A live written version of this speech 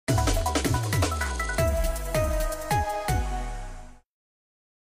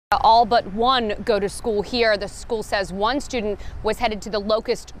All but one go to school here. The school says one student was headed to the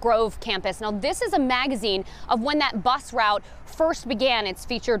Locust Grove campus. Now, this is a magazine of when that bus route first began. It's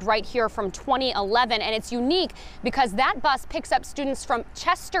featured right here from 2011, and it's unique because that bus picks up students from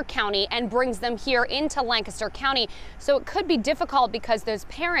Chester County and brings them here into Lancaster County. So it could be difficult because those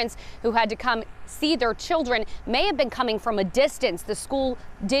parents who had to come see their children may have been coming from a distance. The school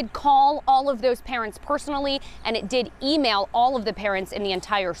did call all of those parents personally, and it did email all of the parents in the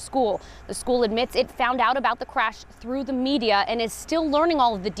entire school. The school admits it found out about the crash through the media and is still learning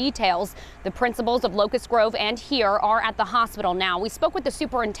all of the details. The principals of Locust Grove and here are at the hospital now. We spoke with the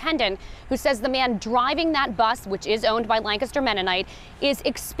superintendent, who says the man driving that bus, which is owned by Lancaster Mennonite, is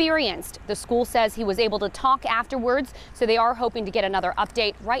experienced. The school says he was able to talk afterwards, so they are hoping to get another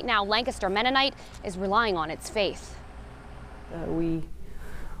update. Right now, Lancaster Mennonite is relying on its faith. We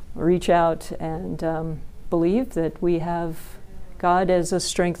reach out and believe that we have God as a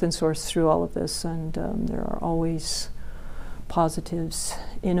strength and source through all of this, and there are always positives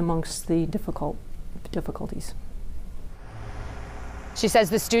in amongst the difficulties. She says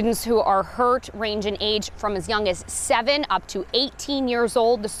the students who are hurt range in age from as young as 7 up to 18 years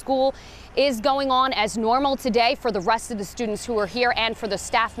old. The school is going on as normal today for the rest of the students who are here and for the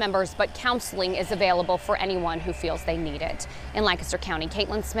staff members, but counseling is available for anyone who feels they need it. In Lancaster County,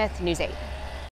 Caitlin Smith, News 8.